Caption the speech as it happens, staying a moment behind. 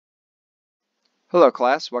Hello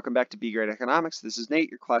class, welcome back to B Grade Economics. This is Nate,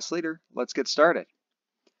 your class leader. Let's get started.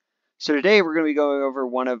 So today we're going to be going over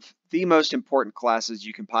one of the most important classes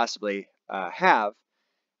you can possibly have,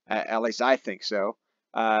 at least I think so,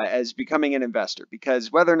 as becoming an investor.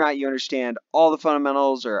 Because whether or not you understand all the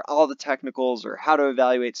fundamentals or all the technicals or how to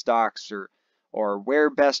evaluate stocks or where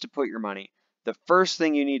best to put your money, the first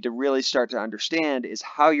thing you need to really start to understand is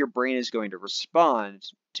how your brain is going to respond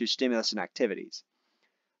to stimulus and activities.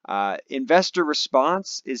 Investor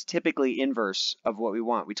response is typically inverse of what we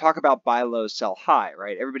want. We talk about buy low, sell high,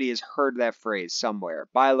 right? Everybody has heard that phrase somewhere,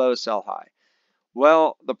 buy low, sell high.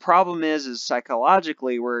 Well, the problem is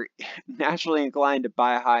psychologically we're naturally inclined to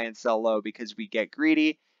buy high and sell low because we get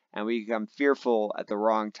greedy and we become fearful at the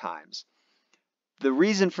wrong times. The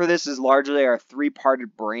reason for this is largely our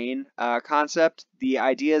three-parted brain concept. The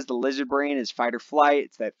idea is the lizard brain is fight or flight.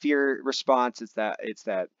 It's that fear response. It's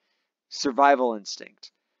that survival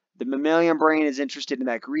instinct. The mammalian brain is interested in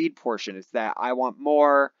that greed portion. It's that I want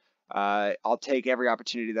more. I'll take every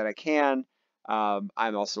opportunity that I can. I'm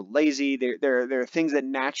also lazy. There are things that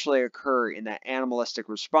naturally occur in that animalistic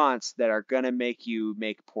response that are going to make you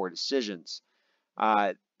make poor decisions.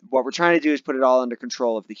 What we're trying to do is put it all under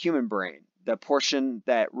control of the human brain, the portion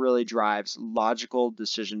that really drives logical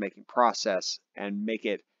decision-making process, and make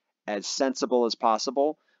it as sensible as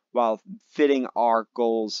possible while fitting our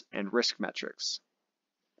goals and risk metrics.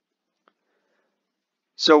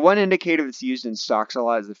 So one indicator that's used in stocks a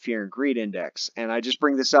lot is the fear and greed index. And I just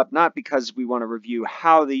bring this up not because we want to review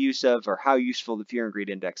how the use of or how useful the fear and greed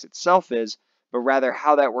index itself is, but rather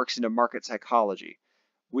how that works into market psychology.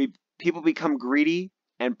 People become greedy,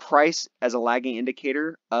 and price as a lagging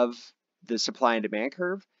indicator of the supply and demand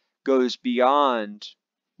curve goes beyond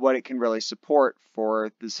what it can really support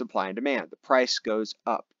for the supply and demand. The price goes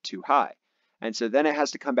up too high. And so then it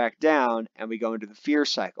has to come back down and we go into the fear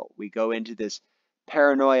cycle. We go into this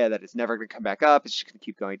paranoia that it's never going to come back up. It's just going to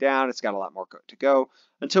keep going down. It's got a lot more to go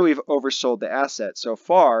until we've oversold the asset so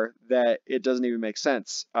far that it doesn't even make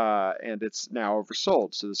sense. And it's now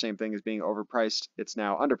oversold. So the same thing as being overpriced, it's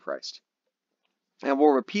now underpriced. And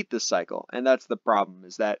we'll repeat this cycle. And that's the problem,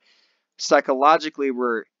 is that psychologically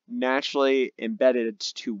we're naturally embedded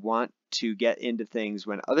to want to get into things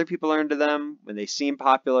when other people are into them, when they seem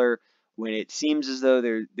popular, when it seems as though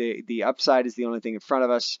the upside is the only thing in front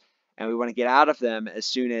of us, and we want to get out of them as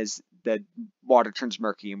soon as the water turns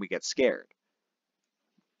murky and we get scared.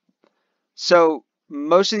 So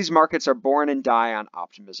most of these markets are born and die on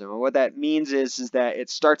optimism. And what that means is that it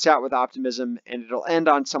starts out with optimism and it'll end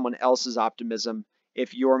on someone else's optimism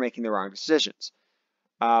if you're making the wrong decisions.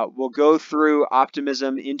 We'll go through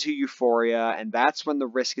optimism into euphoria, and that's when the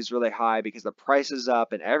risk is really high because the price is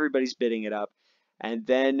up and everybody's bidding it up. And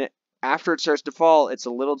then after it starts to fall, it's a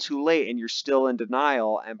little too late and you're still in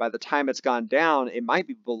denial. And by the time it's gone down, it might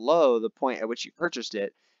be below the point at which you purchased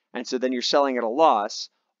it. And so then you're selling at a loss,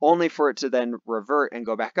 only for it to then revert and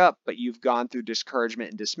go back up. But you've gone through discouragement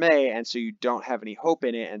and dismay, and so you don't have any hope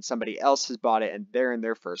in it, and somebody else has bought it and they're in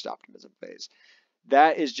their first optimism phase.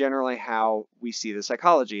 That is generally how we see the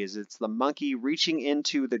psychology, is it's the monkey reaching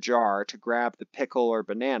into the jar to grab the pickle or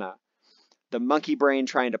banana, the monkey brain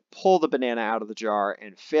trying to pull the banana out of the jar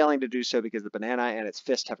and failing to do so because the banana and its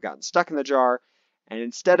fist have gotten stuck in the jar. And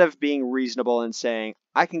instead of being reasonable and saying,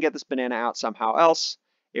 I can get this banana out somehow else,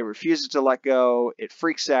 it refuses to let go, it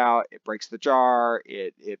freaks out, it breaks the jar,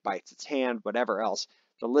 it bites its hand, whatever else.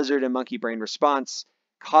 The lizard and monkey brain response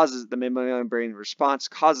causes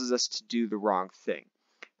us to do the wrong thing.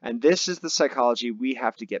 And this is the psychology we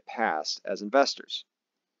have to get past as investors.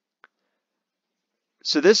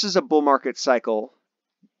 So this is a bull market cycle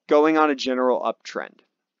going on a general uptrend.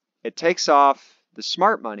 It takes off the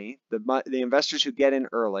smart money, the investors who get in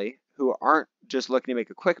early, who aren't just looking to make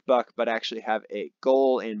a quick buck, but actually have a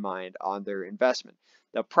goal in mind on their investment.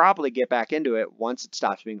 They'll probably get back into it once it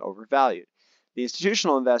stops being overvalued. The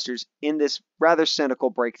institutional investors, in this rather cynical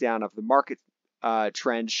breakdown of the market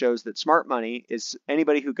trend, shows that smart money is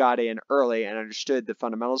anybody who got in early and understood the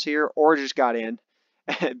fundamentals here, or just got in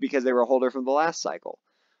because they were a holder from the last cycle.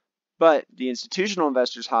 But the institutional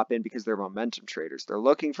investors hop in because they're momentum traders. They're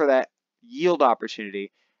looking for that yield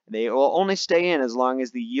opportunity. They will only stay in as long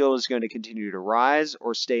as the yield is going to continue to rise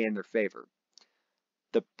or stay in their favor.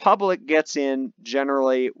 The public gets in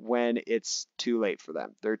generally when it's too late for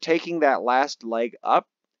them. They're taking that last leg up.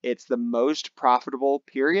 It's the most profitable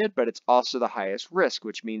period, but it's also the highest risk,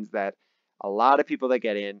 which means that a lot of people that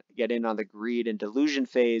get in on the greed and delusion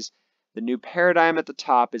phase. The new paradigm at the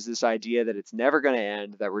top is this idea that it's never going to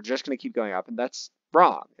end, that we're just going to keep going up, and that's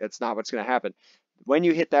wrong. It's not what's going to happen. When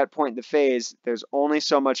you hit that point in the phase, there's only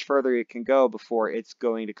so much further it can go before it's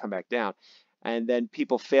going to come back down. and then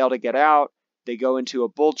people fail to get out. They go into a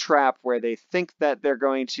bull trap where they think that they're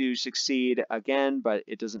going to succeed again, but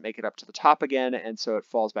it doesn't make it up to the top again, and so it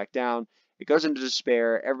falls back down. It goes into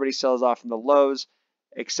despair. Everybody sells off in the lows,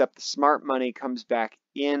 except the smart money comes back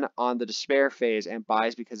in on the despair phase and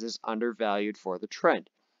buys because it's undervalued for the trend.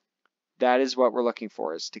 That is what we're looking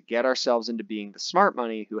for, is to get ourselves into being the smart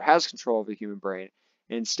money who has control of the human brain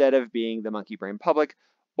instead of being the monkey brain public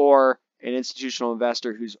or an institutional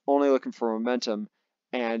investor who's only looking for momentum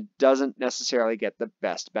and doesn't necessarily get the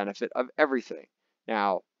best benefit of everything.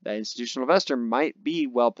 Now, that institutional investor might be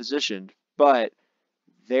well positioned, but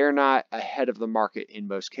they're not ahead of the market in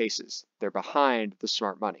most cases. They're behind the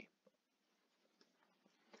smart money.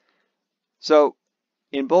 So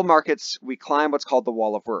in bull markets, we climb what's called the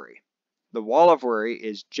wall of worry. The wall of worry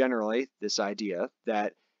is generally this idea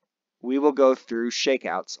that we will go through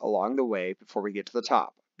shakeouts along the way before we get to the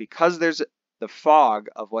top. Because there's the fog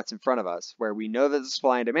of what's in front of us, where we know that the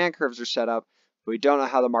supply and demand curves are set up, but we don't know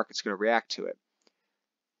how the market's going to react to it.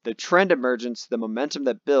 The trend emergence, the momentum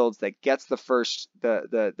that builds, that gets the first,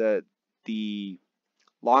 the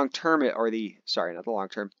long-term, or the, sorry, not the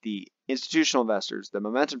long-term, the institutional investors, the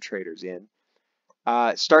momentum traders in,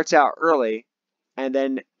 starts out early, and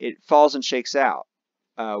then it falls and shakes out.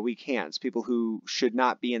 Weak hands, people who should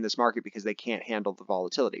not be in this market because they can't handle the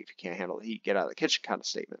volatility. If you can't handle the heat, get out of the kitchen kind of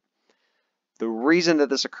statement. The reason that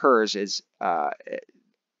this occurs is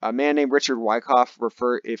a man named Richard Wyckoff from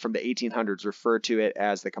the 1800s referred to it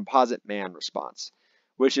as the composite man response,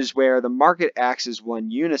 which is where the market acts as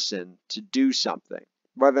one unison to do something.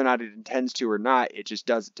 Whether or not it intends to or not, it just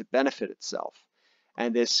does it to benefit itself.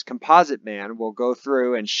 And this composite man will go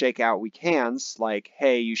through and shake out weak hands like,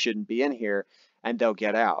 hey, you shouldn't be in here, and they'll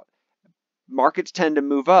get out. Markets tend to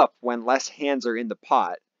move up when less hands are in the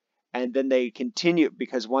pot, and then they continue,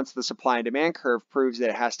 because once the supply and demand curve proves that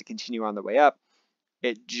it has to continue on the way up,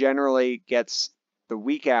 it generally gets the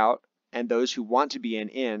weak out and those who want to be in,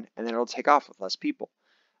 and then it'll take off with less people.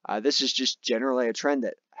 This is just generally a trend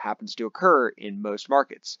that happens to occur in most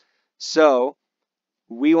markets. So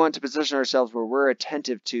we want to position ourselves where we're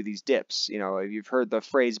attentive to these dips. You know, if you've heard the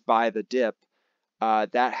phrase buy the dip,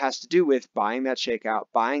 that has to do with buying that shakeout,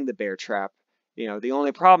 buying the bear trap. You know, the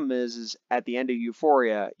only problem is at the end of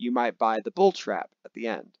euphoria, you might buy the bull trap at the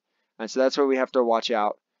end. And so that's where we have to watch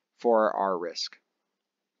out for our risk.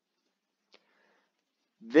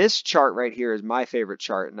 This chart right here is my favorite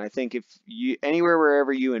chart, and I think if you anywhere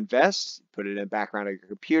wherever you invest, put it in the background of your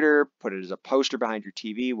computer, put it as a poster behind your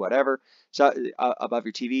TV, whatever, so above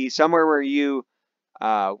your TV, somewhere where you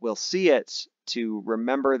will see it, to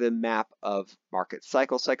remember the map of market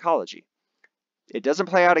cycle psychology. It doesn't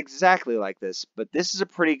play out exactly like this, but this is a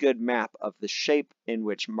pretty good map of the shape in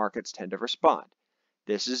which markets tend to respond.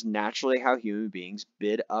 This is naturally how human beings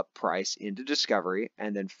bid up price into discovery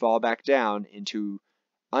and then fall back down into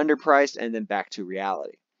underpriced and then back to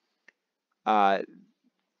reality.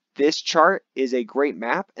 This chart is a great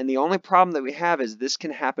map, and the only problem that we have is this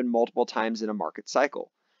can happen multiple times in a market cycle.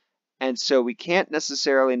 And so we can't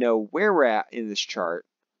necessarily know where we're at in this chart,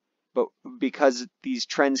 but because these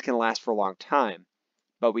trends can last for a long time.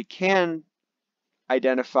 But we can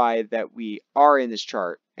identify that we are in this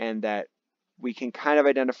chart, and that we can kind of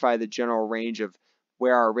identify the general range of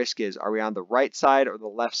where our risk is. Are we on the right side or the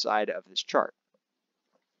left side of this chart?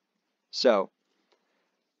 So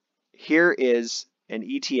here is an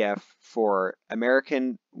ETF for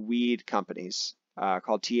American weed companies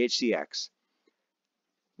called THCX.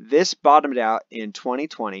 This bottomed out in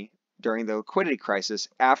 2020 during the liquidity crisis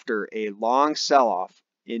after a long sell-off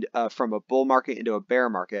from a bull market into a bear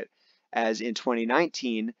market, as in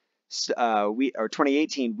 2018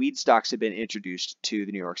 weed stocks had been introduced to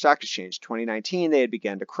the New York Stock Exchange. 2019 they had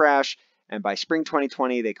begun to crash, and by spring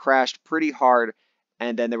 2020 they crashed pretty hard,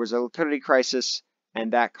 and then there was a liquidity crisis,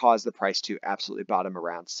 and that caused the price to absolutely bottom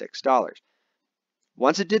around $6.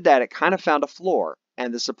 Once it did that, it kind of found a floor,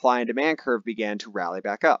 and the supply and demand curve began to rally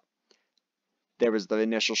back up. There was the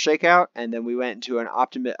initial shakeout, and then we went into an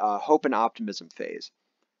hope and optimism phase.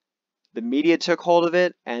 The media took hold of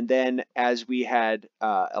it, and then as we had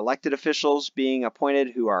elected officials being appointed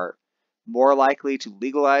who are more likely to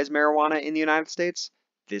legalize marijuana in the United States,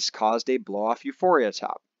 this caused a blow-off euphoria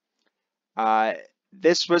top.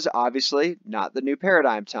 This was obviously not the new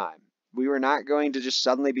paradigm time. We were not going to just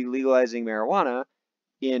suddenly be legalizing marijuana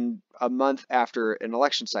in a month after an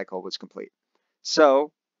election cycle was complete.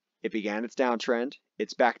 So it began its downtrend.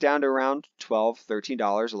 It's back down to around $12, $13,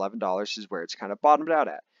 $11 is where it's kind of bottomed out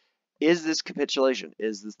at. Is this capitulation?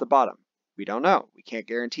 Is this the bottom? We don't know. We can't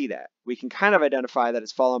guarantee that. We can kind of identify that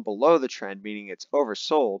it's fallen below the trend, meaning it's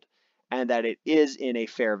oversold, and that it is in a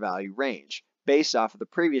fair value range. based off of the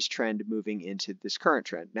previous trend moving into this current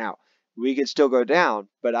trend. Now, we could still go down,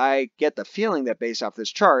 but I get the feeling that based off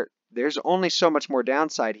this chart, there's only so much more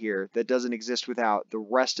downside here that doesn't exist without the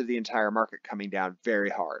rest of the entire market coming down very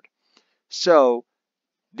hard. So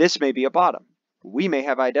this may be a bottom. We may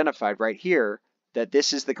have identified right here that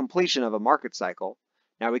this is the completion of a market cycle.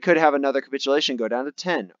 Now we could have another capitulation go down to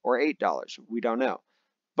 $10 or $8. We don't know.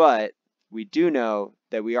 But we do know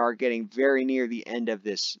that we are getting very near the end of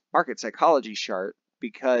this market psychology chart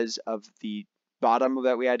because of the bottom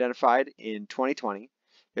that we identified in 2020.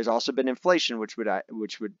 There's also been inflation, which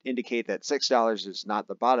would indicate that $6 is not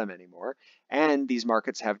the bottom anymore, and these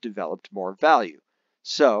markets have developed more value.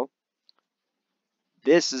 So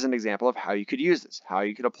this is an example of how you could use this, how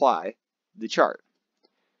you could apply the chart.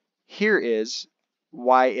 Here is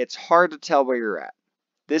why it's hard to tell where you're at.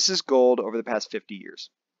 This is gold over the past 50 years.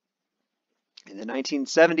 In the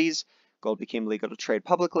 1970s, gold became legal to trade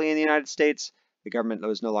publicly in the United States. The government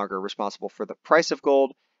was no longer responsible for the price of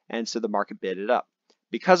gold, and so the market bid it up.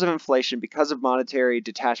 Because of inflation, because of monetary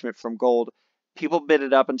detachment from gold, people bid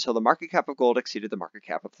it up until the market cap of gold exceeded the market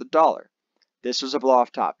cap of the dollar. This was a blow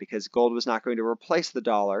off top because gold was not going to replace the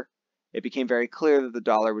dollar. It became very clear that the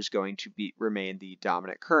dollar was going to remain the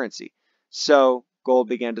dominant currency. So gold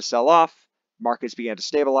began to sell off, markets began to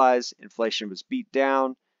stabilize, inflation was beat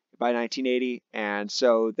down by 1980, and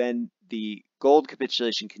so then the gold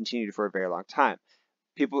capitulation continued for a very long time.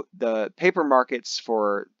 The paper markets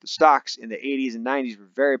for the stocks in the 80s and 90s were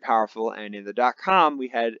very powerful, and in the dot-com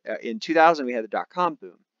in 2000 we had the dot-com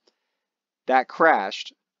boom. That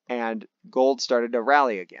crashed, and gold started to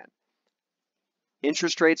rally again.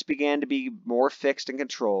 Interest rates began to be more fixed and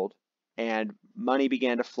controlled, and money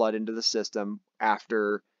began to flood into the system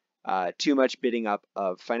after too much bidding up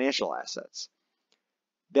of financial assets.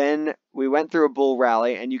 Then we went through a bull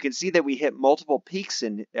rally, and you can see that we hit multiple peaks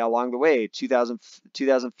along the way.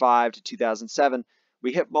 2005 to 2007,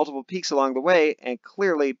 we hit multiple peaks along the way, and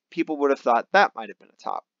clearly people would have thought that might have been a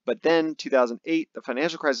top. But then 2008, the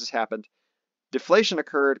financial crisis happened, deflation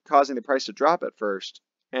occurred, causing the price to drop at first,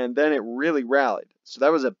 and then it really rallied. So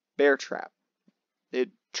that was a bear trap. It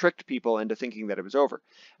tricked people into thinking that it was over.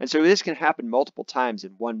 And so this can happen multiple times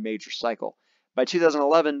in one major cycle. By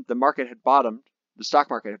 2011, the market had bottomed. The stock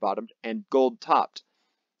market had bottomed and gold topped.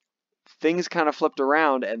 Things kind of flipped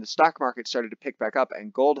around and the stock market started to pick back up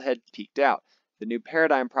and gold had peaked out. The new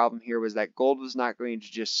paradigm problem here was that gold was not going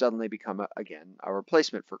to just suddenly become, again, a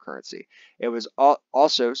replacement for currency. It was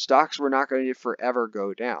also stocks were not going to forever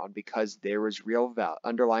go down because there was real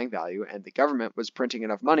underlying value and the government was printing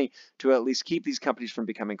enough money to at least keep these companies from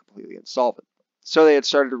becoming completely insolvent. So they had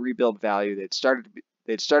started to rebuild value. They'd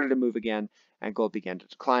started to move again, and gold began to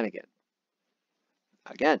decline again.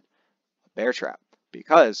 Again, a bear trap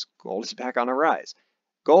because gold is back on a rise.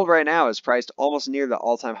 Gold right now is priced almost near the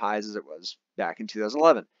all-time highs as it was back in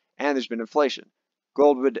 2011, and there's been inflation.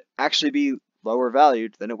 Gold would actually be lower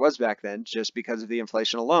valued than it was back then just because of the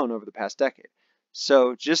inflation alone over the past decade.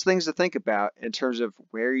 So just things to think about in terms of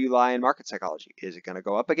where you lie in market psychology. Is it going to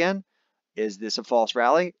go up again? Is this a false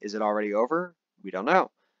rally? Is it already over? We don't know.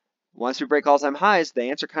 Once we break all-time highs, the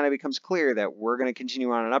answer kind of becomes clear that we're going to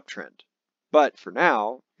continue on an uptrend. But for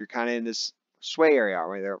now, you're kind of in this sway area,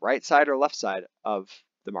 either right side or left side of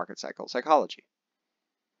the market cycle psychology.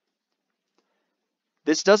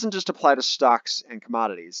 This doesn't just apply to stocks and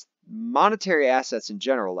commodities. Monetary assets in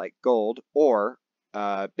general, like gold or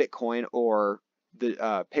Bitcoin or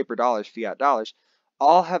the paper dollars, fiat dollars,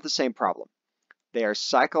 all have the same problem. They are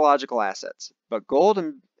psychological assets, but gold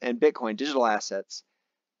and Bitcoin, digital assets,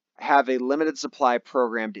 have a limited supply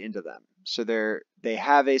programmed into them. So they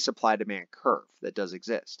have a supply-demand curve that does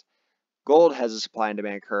exist. Gold has a supply and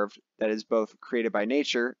demand curve that is both created by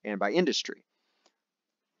nature and by industry.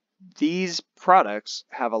 These products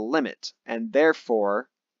have a limit, and therefore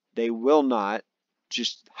they will not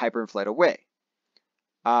just hyperinflate away.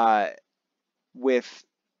 With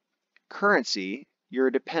currency,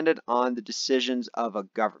 you're dependent on the decisions of a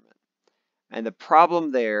government. And the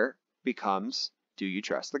problem there becomes, do you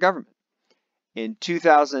trust the government? In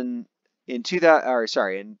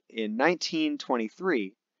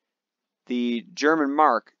 1923, the German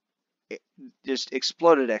mark just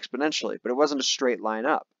exploded exponentially, but it wasn't a straight line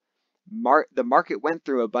up. The market went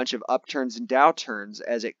through a bunch of upturns and downturns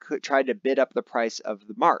as it tried to bid up the price of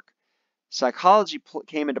the mark. Psychology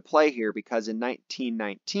came into play here because in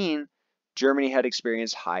 1919, Germany had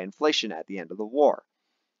experienced high inflation at the end of the war.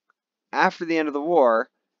 After the end of the war,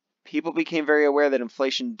 people became very aware that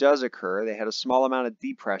inflation does occur. They had a small amount of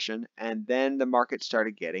depression, and then the market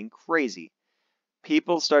started getting crazy.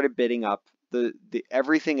 People started bidding up the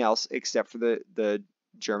everything else except for the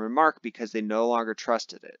German mark because they no longer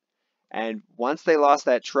trusted it. And once they lost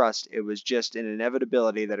that trust, it was just an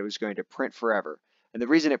inevitability that it was going to print forever. And the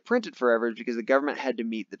reason it printed forever is because the government had to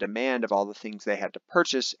meet the demand of all the things they had to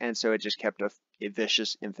purchase, and so it just kept a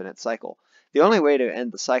vicious, infinite cycle. The only way to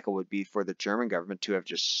end the cycle would be for the German government to have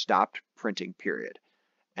just stopped printing, period.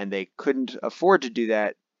 And they couldn't afford to do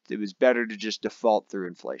that. It was better to just default through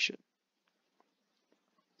inflation.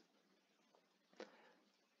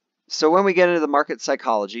 So when we get into the market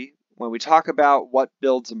psychology, when we talk about what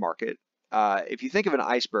builds a market, if you think of an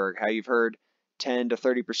iceberg, how you've heard 10 to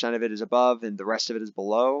 30% of it is above and the rest of it is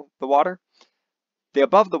below the water, the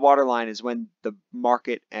above the water line is when the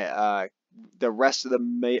market, the rest of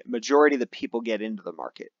the majority of the people get into the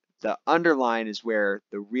market. The underline is where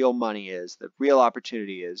the real money is, the real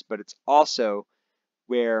opportunity is, but it's also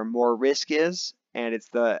where more risk is, and it's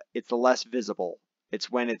the less visible. It's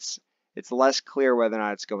when it's less clear whether or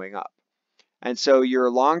not it's going up. And so your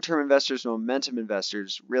long-term investors, momentum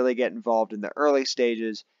investors, really get involved in the early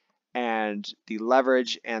stages, and the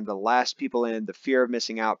leverage and the last people in, the fear of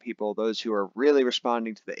missing out people, those who are really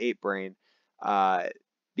responding to the ape brain,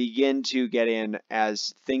 begin to get in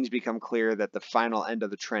as things become clear that the final end of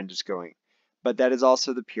the trend is going. But that is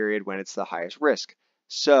also the period when it's the highest risk.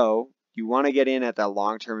 So you want to get in at that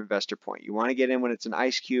long-term investor point. You want to get in when it's an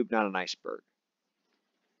ice cube, not an iceberg.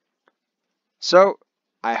 So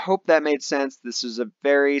I hope that made sense. This is a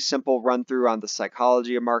very simple run through on the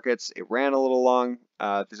psychology of markets. It ran a little long.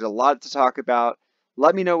 There's a lot to talk about.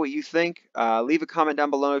 Let me know what you think. Leave a comment down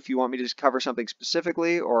below if you want me to just cover something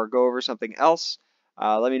specifically or go over something else.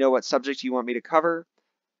 Let me know what subject you want me to cover.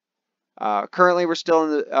 Currently, we're still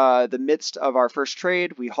in the midst of our first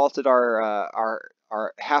trade. We halted our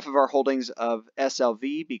half of our holdings of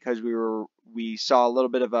SLV because we saw a little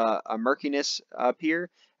bit of a murkiness up here,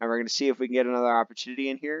 and we're going to see if we can get another opportunity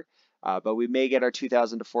in here. But we may get our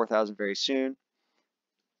 2,000 to 4,000 very soon.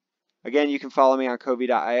 Again, you can follow me on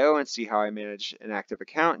Covey.io and see how I manage an active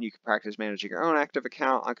account, and you can practice managing your own active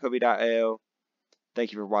account on Covey.io.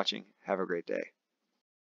 Thank you for watching. Have a great day.